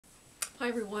Hi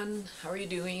everyone, how are you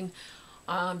doing?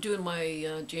 I'm doing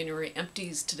my January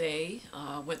empties today.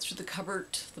 Went through the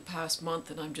cupboard the past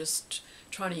month and I'm just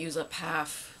trying to use up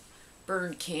half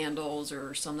burned candles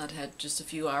or some that had just a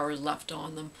few hours left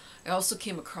on them. I also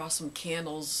came across some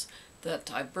candles that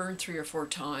I've burned 3 or 4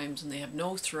 times and they have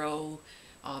no throw.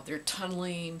 They're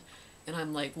tunneling and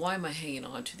I'm like, why am I hanging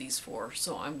on to these for?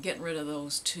 So I'm getting rid of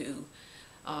those too.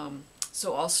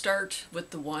 So I'll start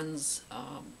with the ones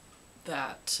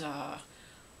that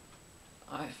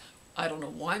I don't know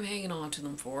why I'm hanging on to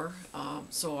them for,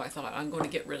 so I thought I'm going to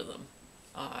get rid of them.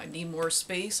 I need more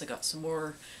space. I got some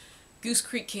more Goose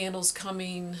Creek candles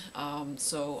coming,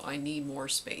 so I need more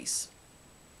space.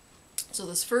 So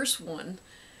this first one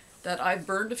that I've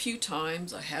burned a few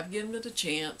times, I have given it a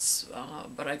chance,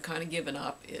 but I've kind of given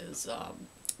up, is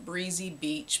Breezy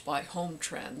Beach by Home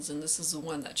Trends, and this is the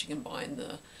one that you can buy in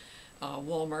the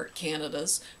Walmart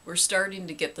Canada's. We're starting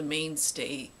to get the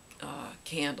mainstay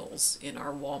candles in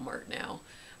our Walmart now,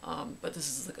 but this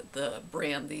is the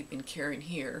brand they've been carrying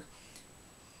here.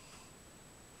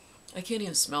 I can't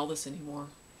even smell this anymore.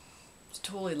 It's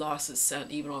totally lost its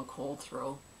scent even on cold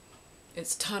throw.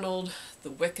 It's tunneled, the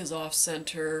wick is off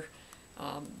center,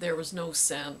 there was no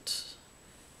scent.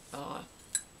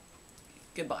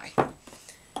 Goodbye.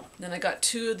 Then I got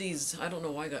two of these, I don't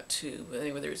know why I got two, but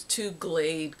anyway, there's two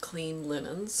Glade clean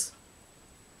linens.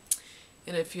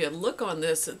 And if you look on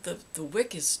this, the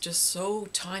wick is just so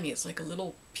tiny. It's like a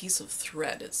little piece of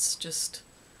thread. It's just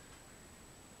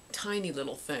tiny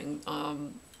little thing.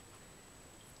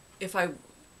 If I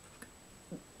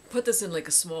put this in like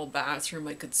a small bathroom,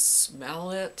 I could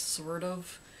smell it, sort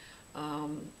of.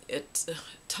 It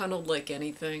tunneled like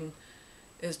anything.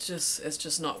 It's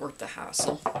just not worth the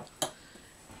hassle.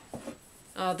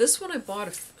 This one I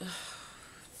bought,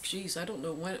 geez, I don't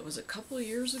know when, it was a couple of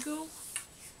years ago.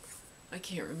 I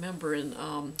can't remember, in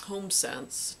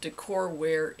HomeSense,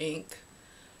 Decorware Inc.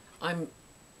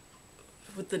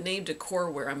 With the name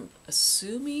Decorware, I'm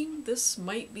assuming this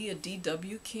might be a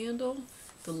DW candle.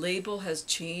 The label has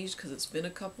changed because it's been a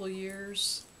couple of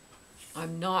years.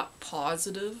 I'm not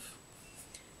positive.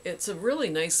 It's a really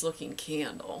nice looking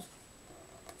candle.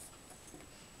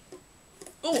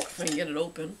 Oh, if I can get it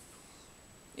open.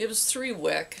 It was 3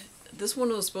 wick. This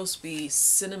one was supposed to be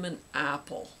cinnamon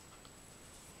apple.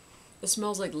 It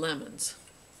smells like lemons.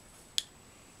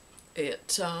 I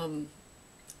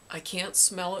can't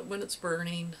smell it when it's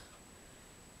burning.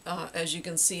 As you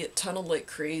can see, it tunneled like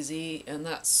crazy, and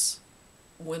that's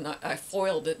when I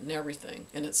foiled it and everything,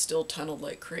 and it still tunneled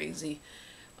like crazy.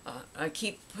 I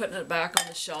keep putting it back on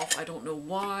the shelf. I don't know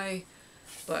why,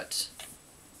 but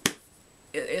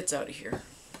it's out of here.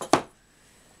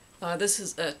 This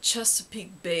is a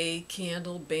Chesapeake Bay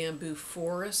candle, Bamboo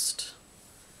Forest.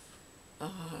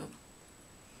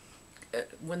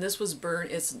 When this was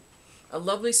burned, it's a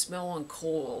lovely smell on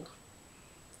cold.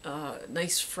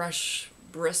 Nice, fresh,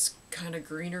 brisk kind of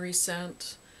greenery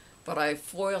scent. But I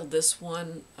foiled this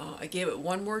one. I gave it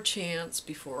one more chance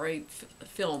before I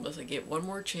filmed this. I gave it one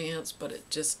more chance, but it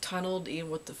just tunneled even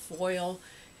with the foil.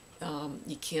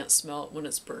 You can't smell it when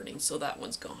it's burning, so that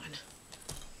one's gone.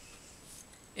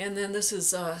 And then this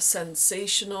is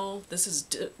Sensational. This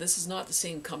is not the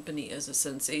same company as the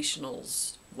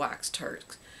Sensationals wax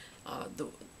tarts.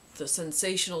 The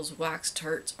Sensationals wax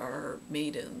tarts are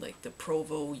made in like the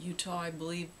Provo, Utah, I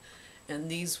believe, and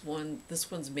this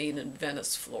one's made in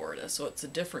Venice, Florida, so it's a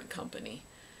different company.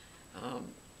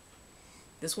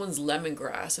 This one's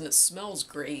lemongrass, and it smells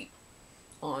great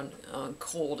on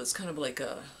cold. It's kind of like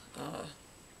a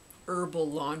herbal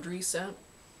laundry scent,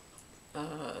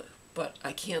 but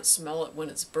I can't smell it when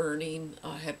it's burning.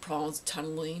 I had problems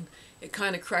tunneling. It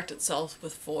kind of corrected itself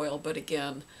with foil, but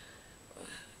again,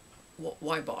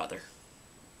 why bother?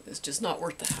 It's just not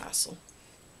worth the hassle.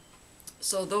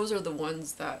 So those are the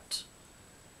ones that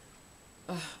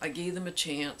I gave them a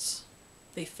chance.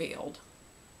 They failed.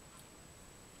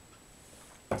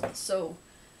 So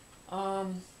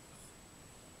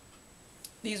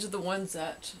these are the ones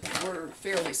that were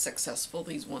fairly successful,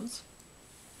 these ones.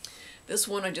 This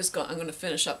one I'm going to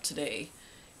finish up today.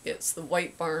 It's the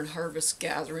White Barn Harvest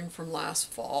Gathering from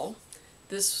last fall.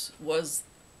 This was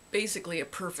basically a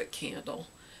perfect candle.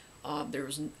 There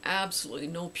was absolutely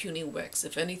no puny wicks.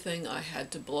 If anything, I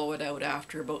had to blow it out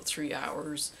after about 3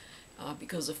 hours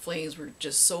because the flames were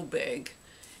just so big.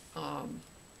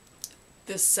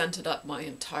 This scented up my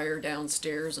entire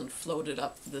downstairs and floated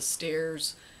up the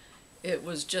stairs. It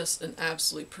was just an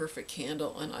absolutely perfect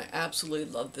candle, and I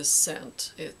absolutely love this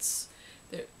scent. It's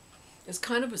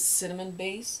kind of a cinnamon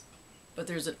base, but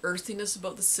there's an earthiness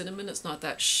about the cinnamon. It's not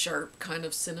that sharp kind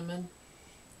of cinnamon.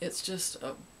 It's just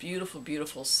a beautiful,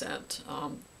 beautiful scent.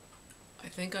 I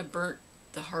think I burnt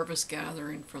the Harvest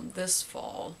Gathering from this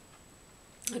fall.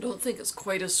 I don't think it's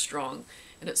quite as strong,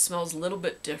 and it smells a little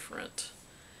bit different.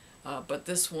 But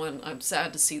this one, I'm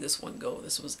sad to see this one go.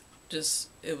 This was just,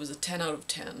 it was a 10 out of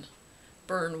 10.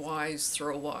 Burn-wise,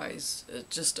 throw-wise,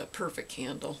 just a perfect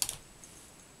candle.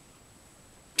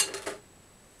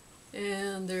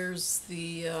 And there's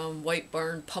the White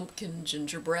Barn Pumpkin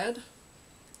Gingerbread.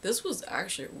 This was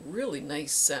actually a really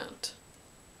nice scent.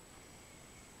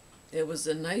 It was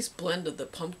a nice blend of the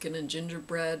pumpkin and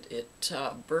gingerbread. It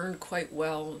burned quite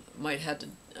well. Might have had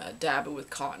to dab it with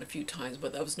cotton a few times,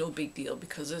 but that was no big deal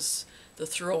because the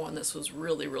throw on this was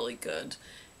really, really good.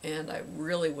 And I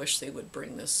really wish they would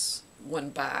bring this one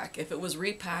back. If it was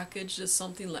repackaged as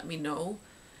something, let me know.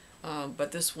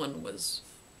 But this one was,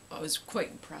 I was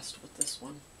quite impressed with this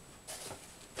one.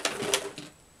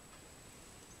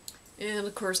 And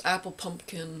of course, apple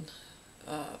pumpkin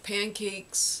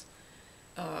pancakes.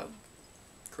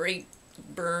 Great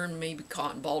burn, maybe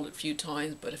cotton balled it a few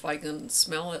times, but if I can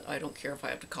smell it, I don't care if I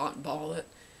have to cotton ball it.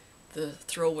 The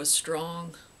throw was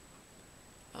strong.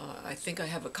 I think I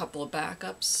have a couple of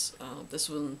backups. This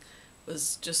one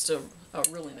was just a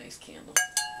really nice candle.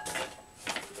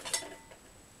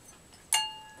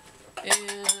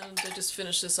 And I just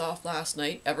finished this off last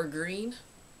night, Evergreen.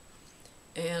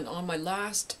 And on my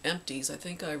last empties, I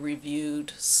think I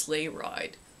reviewed Sleigh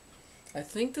Ride. I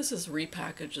think this is a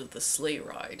repackage of the Sleigh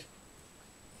Ride.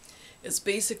 It's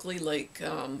basically like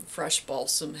Fresh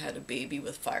Balsam had a baby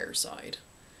with Fireside.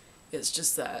 It's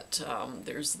just that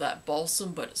there's that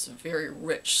balsam, but it's a very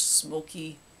rich,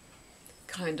 smoky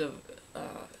kind of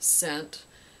scent.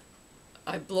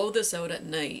 I blow this out at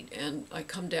night and I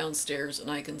come downstairs and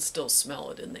I can still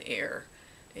smell it in the air.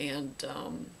 And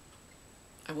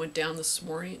I went down this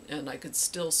morning and I could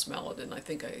still smell it, and I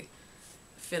think I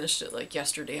finished it like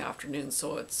yesterday afternoon,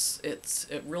 so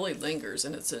it really lingers,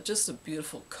 and it's just a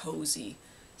beautiful cozy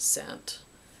scent.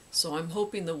 So I'm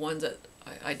hoping the one that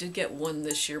I did get one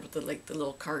this year with the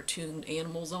little cartoon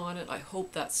animals on it. I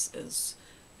hope that's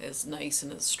as nice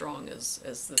and as strong as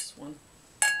this one.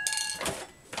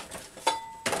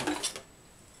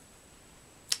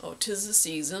 Oh, 'Tis the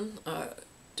Season,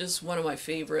 just one of my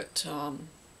favorite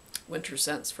winter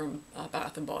scents from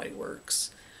Bath and Body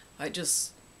Works. I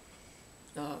just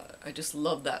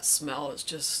love that smell. It's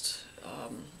just,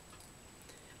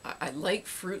 I like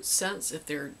fruit scents if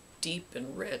they're deep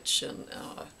and rich, and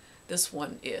this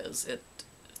one is. It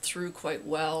threw quite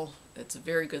well. It's a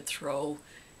very good throw.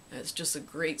 It's just a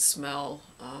great smell,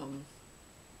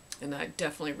 and I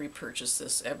definitely repurchase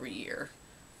this every year.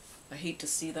 I hate to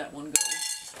see that one go.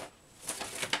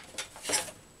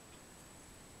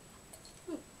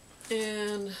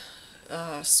 And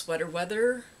Sweater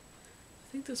Weather.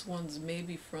 I think this one's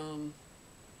maybe from,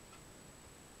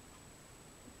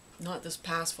 not this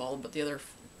past fall, but the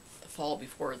fall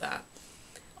before that.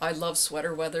 I love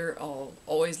Sweater Weather. I'll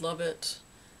always love it.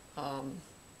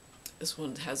 This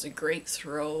one has a great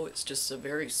throw. It's just a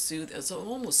very soothing, it's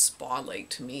almost spa-like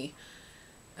to me.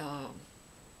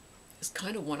 It's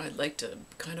kind of one I'd like to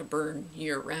kind of burn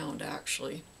year-round,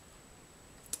 actually.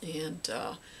 And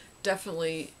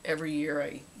definitely every year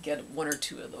I get one or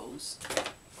two of those.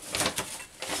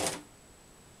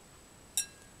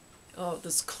 Oh,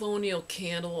 this Colonial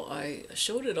candle, I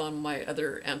showed it on my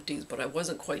other empties, but I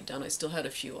wasn't quite done. I still had a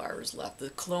few hours left.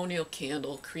 The Colonial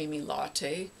Candle Creamy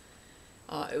Latte.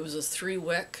 It was a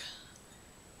 3-wick.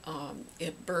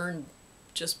 It burned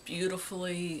just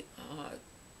beautifully.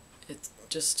 It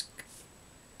just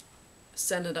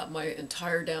scented up my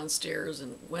entire downstairs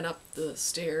and went up the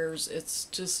stairs. It's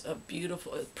just a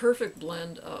beautiful, a perfect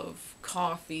blend of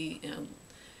coffee and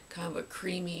kind of a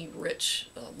creamy, rich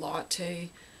latte.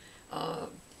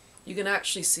 You can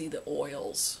actually see the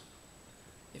oils.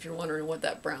 If you're wondering what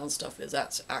that brown stuff is,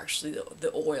 that's actually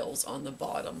the oils on the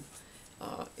bottom.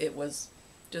 It was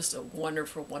just a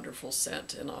wonderful, wonderful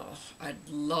scent, and I'd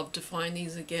love to find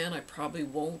these again. I probably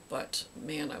won't, but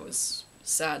man, I was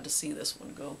sad to see this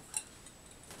one go.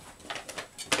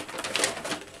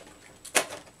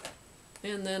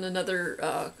 And then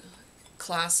another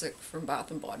classic from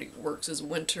Bath and Body Works is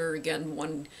Winter. Again,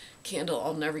 one candle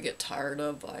I'll never get tired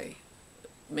of. I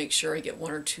make sure I get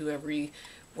one or two every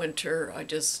winter. I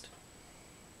just,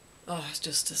 oh, it's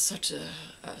just such a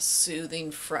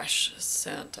soothing, fresh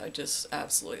scent. I just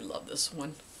absolutely love this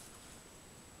one.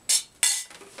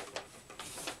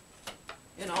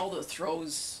 And all the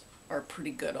throws are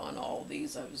pretty good on all of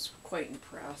these. I was quite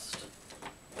impressed.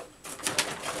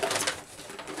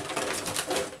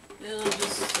 And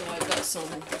I got some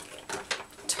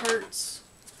tarts.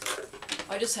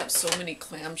 I just have so many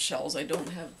clamshells. I don't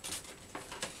have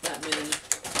that many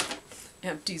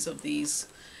empties of these.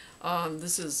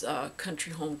 This is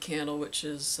Country Home Candle, which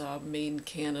is made in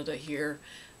Canada here.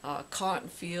 Cotton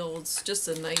Fields, just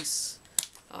a nice,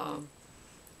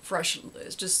 fresh,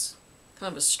 it's just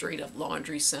kind of a straight up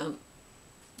laundry scent,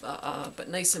 but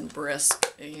nice and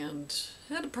brisk, and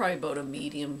had probably about a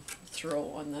medium throw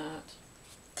on that.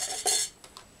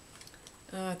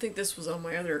 I think this was on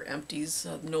my other empties.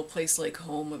 No Place Like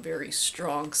Home, a very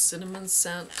strong cinnamon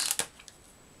scent.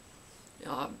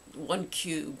 1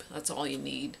 cube, that's all you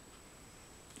need.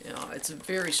 It's a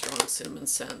very strong cinnamon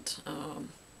scent.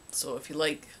 So if you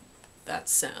like that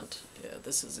scent, yeah,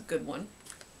 this is a good one.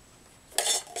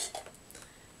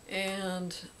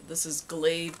 And this is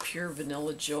Glade Pure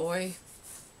Vanilla Joy.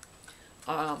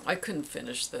 I couldn't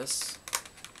finish this.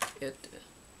 It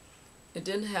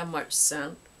didn't have much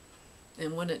scent.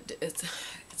 And when it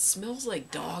smells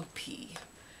like dog pee.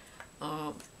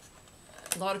 A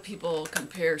lot of people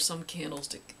compare some candles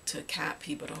to cat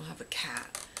pee, but I don't have a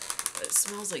cat. But it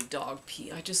smells like dog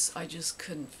pee. I just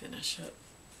couldn't finish it.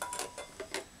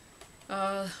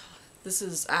 This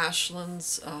is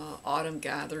Ashland's Autumn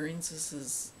Gatherings. This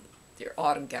is their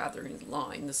Autumn Gatherings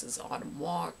line. This is Autumn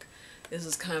Walk. This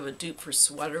is kind of a dupe for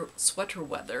sweater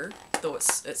weather, though it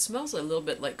smells a little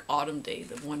bit like Autumn Day,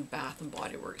 the one Bath and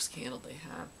Body Works candle they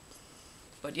have.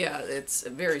 But yeah, it's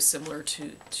very similar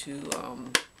to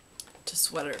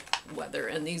sweater weather.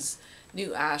 And these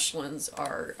new Ashlands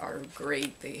are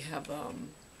great. They have a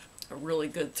really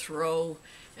good throw,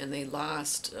 and they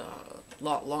last a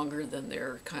lot longer than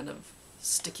their kind of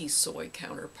sticky soy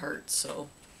counterparts. So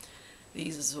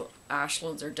these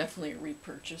Ashlands are definitely a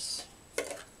repurchase.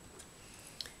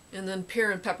 And then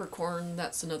Pear and Peppercorn,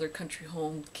 that's another Country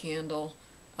Home candle.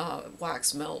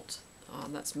 Wax Melt,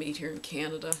 that's made here in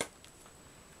Canada.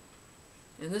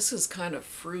 And this is kind of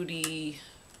fruity,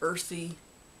 earthy.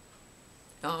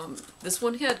 This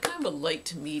one had kind of a light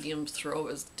to medium throw.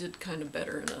 It did kind of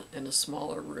better in a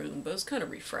smaller room, but it was kind of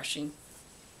refreshing.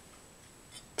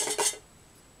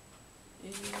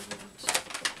 And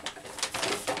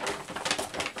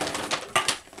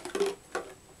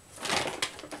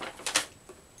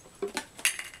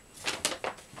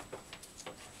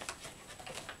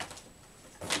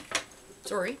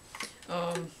sorry.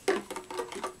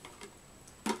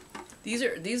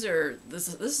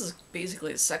 This is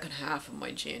basically the second half of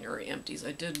my January empties.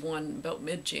 I did one about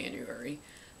mid-January.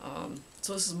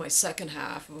 So this is my second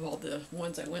half of all the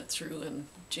ones I went through in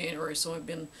January. So I've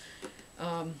been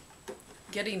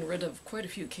getting rid of quite a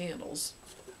few candles.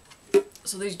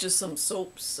 So these are just some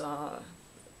soaps.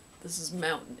 This is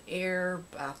Mountain Air,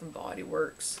 Bath and Body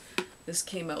Works. This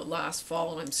came out last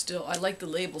fall, and I like the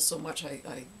label so much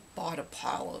I bought a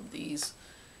pile of these,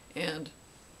 and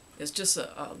it's just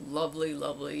a lovely,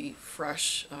 lovely,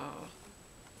 fresh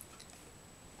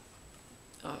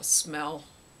smell.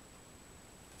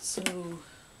 So,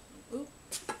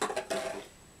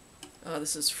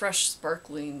 this is Fresh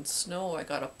Sparkling Snow. I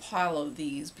got a pile of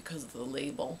these because of the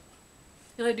label,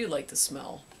 and I do like the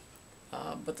smell,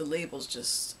 but the label's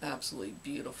just absolutely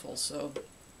beautiful. So,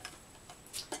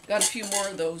 got a few more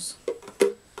of those.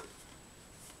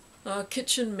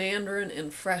 Kitchen Mandarin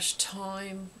and Fresh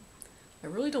Thyme. I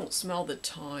really don't smell the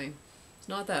thyme. It's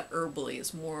not that herbally,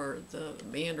 it's more the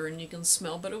mandarin you can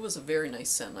smell, but it was a very nice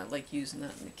scent. I like using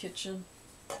that in the kitchen.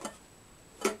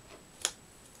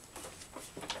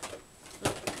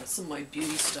 That's some of my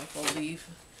beauty stuff I'll leave.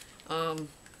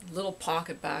 Little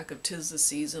pocket back of 'Tis the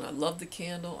Season. I love the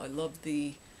candle. I love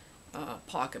the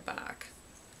pocket back.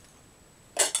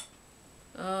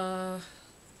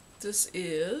 This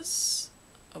is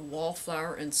a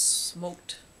wallflower and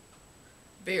smoked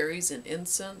berries and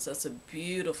incense. That's a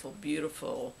beautiful,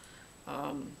 beautiful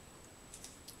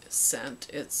scent.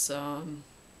 It's ooh,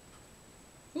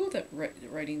 that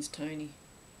writing's tiny.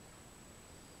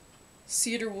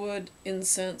 Cedarwood,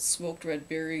 incense, smoked red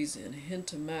berries, and a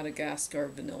hint of Madagascar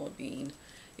vanilla bean.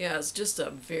 Yeah, it's just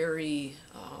a very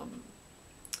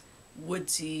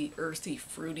woodsy, earthy,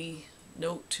 fruity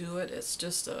note to it. It's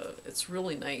just it's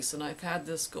really nice, and I've had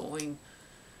this going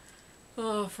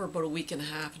for about a week and a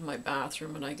half in my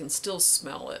bathroom, and I can still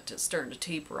smell it. It's starting to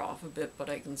taper off a bit, but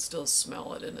I can still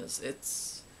smell it, and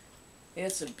it's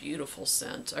a beautiful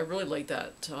scent. I really like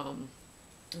that.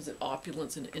 Is it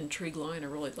Opulence and Intrigue line? I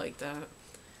really like that.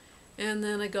 And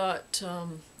then I got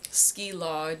Ski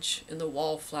Lodge in the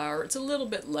Wallflower. It's a little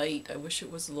bit light. I wish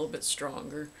it was a little bit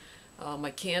stronger.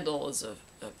 My candle is a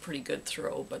pretty good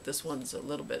throw, but this one's a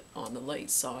little bit on the light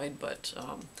side, but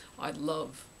I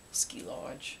love Ski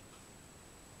Lodge.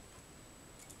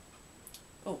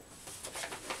 Oh,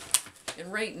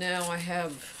 And right now I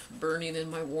have burning in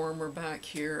my warmer back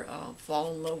here,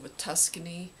 Fall in Love with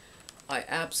Tuscany. I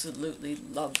absolutely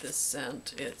love this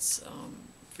scent. It's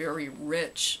very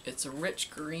rich. It's a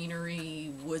rich greenery,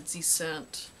 woodsy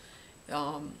scent.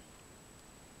 And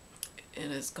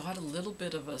it's got a little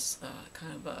bit of a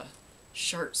kind of a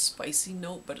sharp, spicy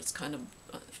note, but it's kind of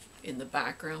in the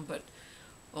background. But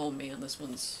oh man, this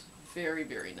one's very,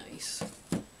 very nice.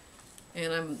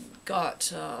 And I've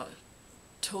got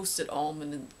toasted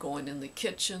almond going in the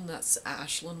kitchen. That's the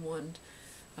Ashland one.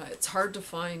 It's hard to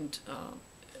find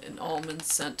an almond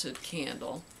scented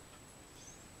candle.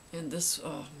 And this,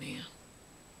 oh man,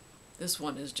 this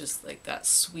one is just like that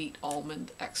sweet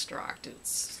almond extract.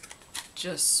 It's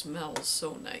just smells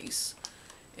so nice.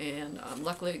 And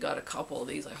luckily I got a couple of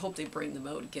these. I hope they bring them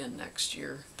out again next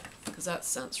year because that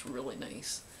scent's really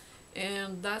nice.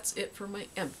 And that's it for my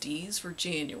empties for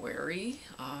January.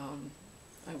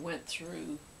 I went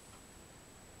through,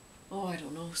 oh, I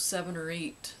don't know, 7 or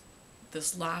 8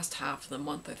 this last half of the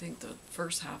month. I think the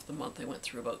first half of the month I went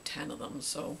through about 10 of them.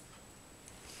 So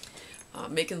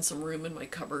making some room in my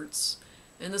cupboards.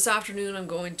 And this afternoon I'm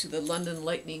going to the London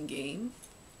Lightning game.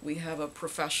 We have a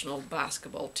professional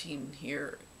basketball teams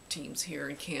here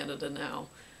in Canada now.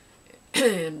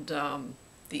 And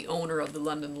the owner of the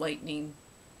London Lightning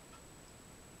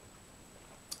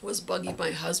was bugging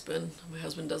my husband. My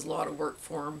husband does a lot of work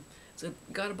for him. Said,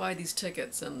 got to buy these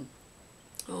tickets. And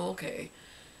oh, okay.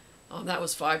 That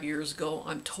was 5 years ago.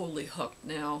 I'm totally hooked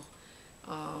now.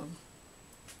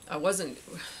 I wasn't,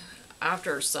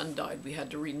 after our son died, we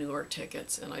had to renew our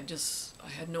tickets, and I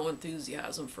had no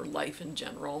enthusiasm for life in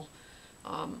general.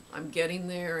 I'm getting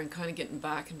there and kind of getting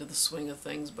back into the swing of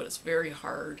things, but it's very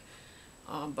hard.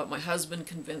 But my husband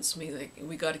convinced me that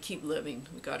we got to keep living,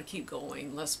 we got to keep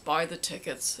going. Let's buy the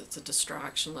tickets. It's a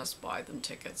distraction. Let's buy them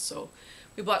tickets. So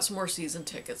we bought some more season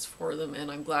tickets for them,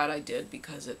 and I'm glad I did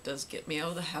because it does get me out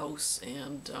of the house,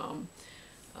 and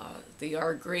they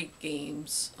are great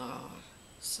games.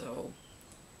 So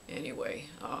anyway,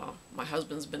 my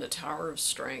husband's been a tower of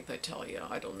strength, I tell you.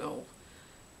 I don't know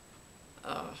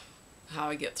how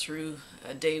I get through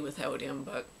a day without him,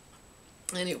 but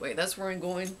anyway, that's where I'm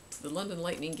going, to the London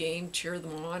Lightning game, cheer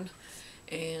them on.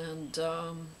 And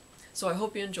so I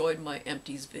hope you enjoyed my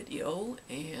empties video,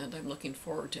 and I'm looking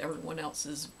forward to everyone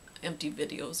else's empty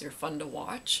videos. They're fun to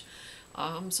watch.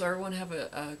 So everyone have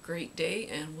a great day,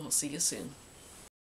 and we'll see you soon.